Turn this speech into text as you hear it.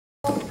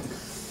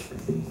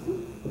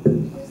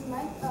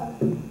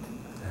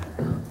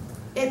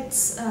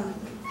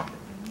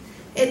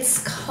It's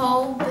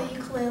called the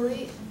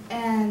ukulele,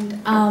 and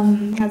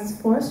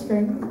has 4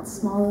 strings. It's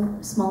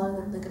smaller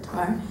than the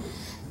guitar.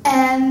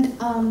 And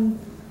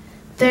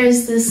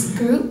there's this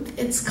group.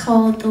 It's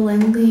called the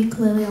Langley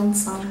Ukulele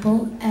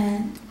Ensemble,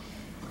 and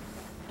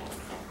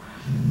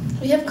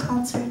we have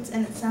concerts,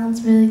 and it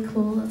sounds really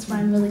cool. That's why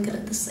I'm really good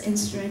at this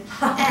instrument.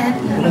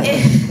 And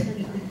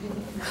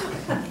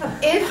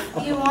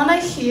if you want to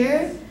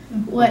hear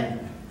what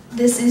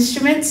this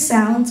instrument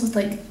sounds with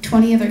like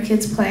 20 other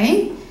kids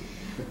playing,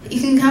 you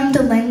can come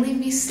to Langley,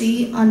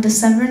 BC on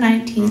December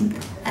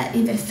 19th at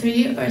either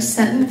 3 or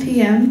 7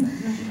 p.m.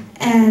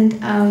 and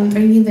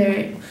bring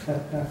either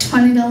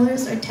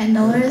 $20 or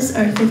 $10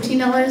 or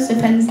 $15,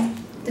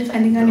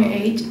 depending on your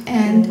age,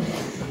 and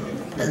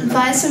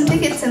buy some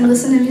tickets and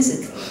listen to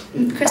music,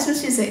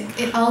 Christmas music.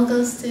 It all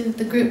goes to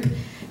the group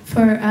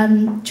for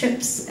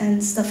trips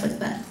and stuff like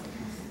that.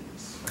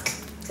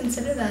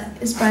 Consider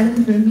that. Is Brad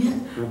in the room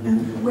yet? No.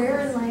 Where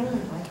in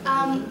Langley?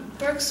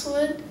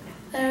 Brookswood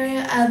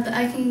area.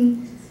 I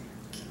can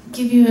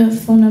give you a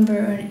phone number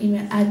or an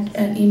email, add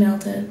an email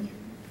to,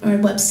 or a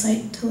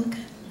website to look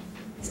at.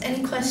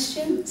 Any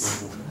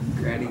questions?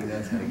 Granny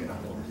knows how to get a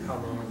hold of you. How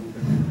long have you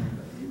been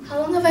playing? How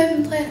long have I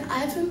been playing?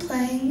 I've been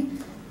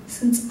playing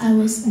since I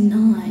was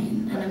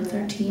 9, and I'm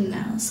 13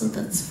 now, so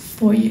that's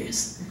 4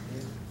 years.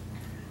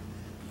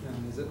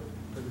 And is it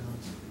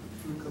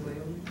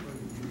ukulele?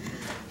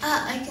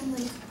 I can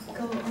like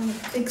go on a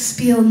big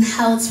spiel on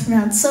how it's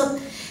pronounced. So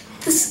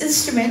this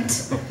instrument,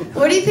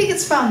 where do you think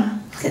it's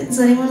from? Does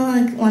anyone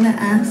like want to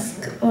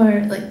ask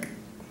or like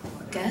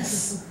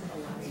guess?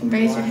 You can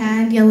raise your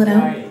hand, yell it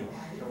out.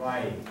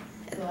 Hawaii.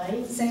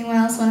 Does anyone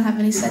else want to have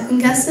any second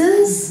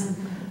guesses?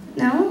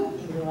 No?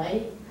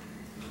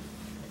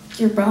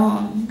 You're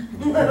wrong.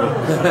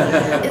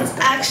 It's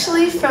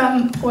actually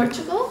from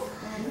Portugal,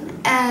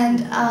 and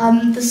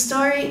the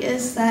story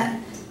is that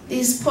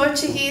these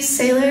Portuguese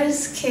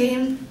sailors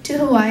came to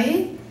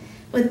Hawaii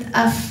with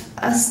an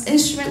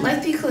instrument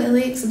like the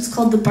ukulele, except it's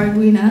called the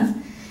barguina,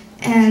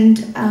 and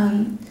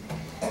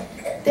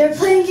they were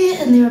playing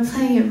it, and they were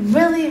playing it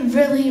really,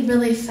 really,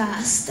 really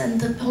fast, and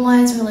the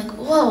Hawaiians were like,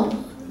 whoa,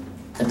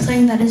 they're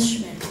playing that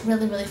instrument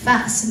really, really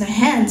fast, and their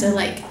hands are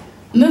like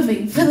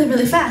moving really,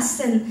 really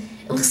fast, and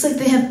it looks like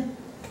they have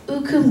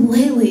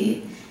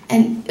ukulele,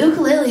 and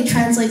ukulele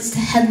translates to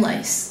head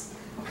lice.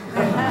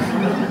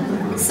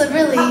 So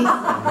really,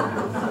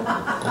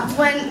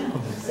 when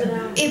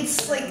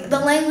it's like the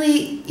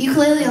Langley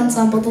Ukulele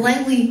Ensemble, the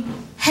Langley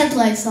Head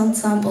Lice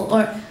Ensemble,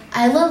 or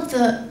I love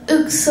the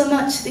uk so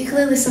much, the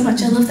ukulele so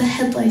much, I love the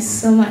head lice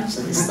so much,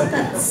 so just let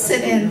that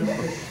sit in.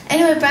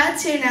 Anyway,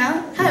 Brad's here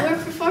now. Hi,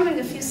 we're performing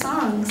a few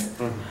songs.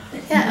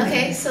 Yeah,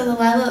 okay, so the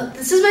Lila,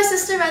 this is my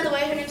sister, by the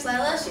way, her name's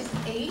Lila, she's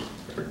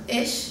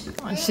 8-ish.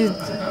 She's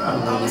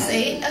almost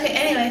 8. Okay,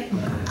 anyway,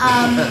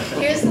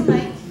 here's the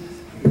mic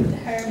to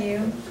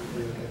her.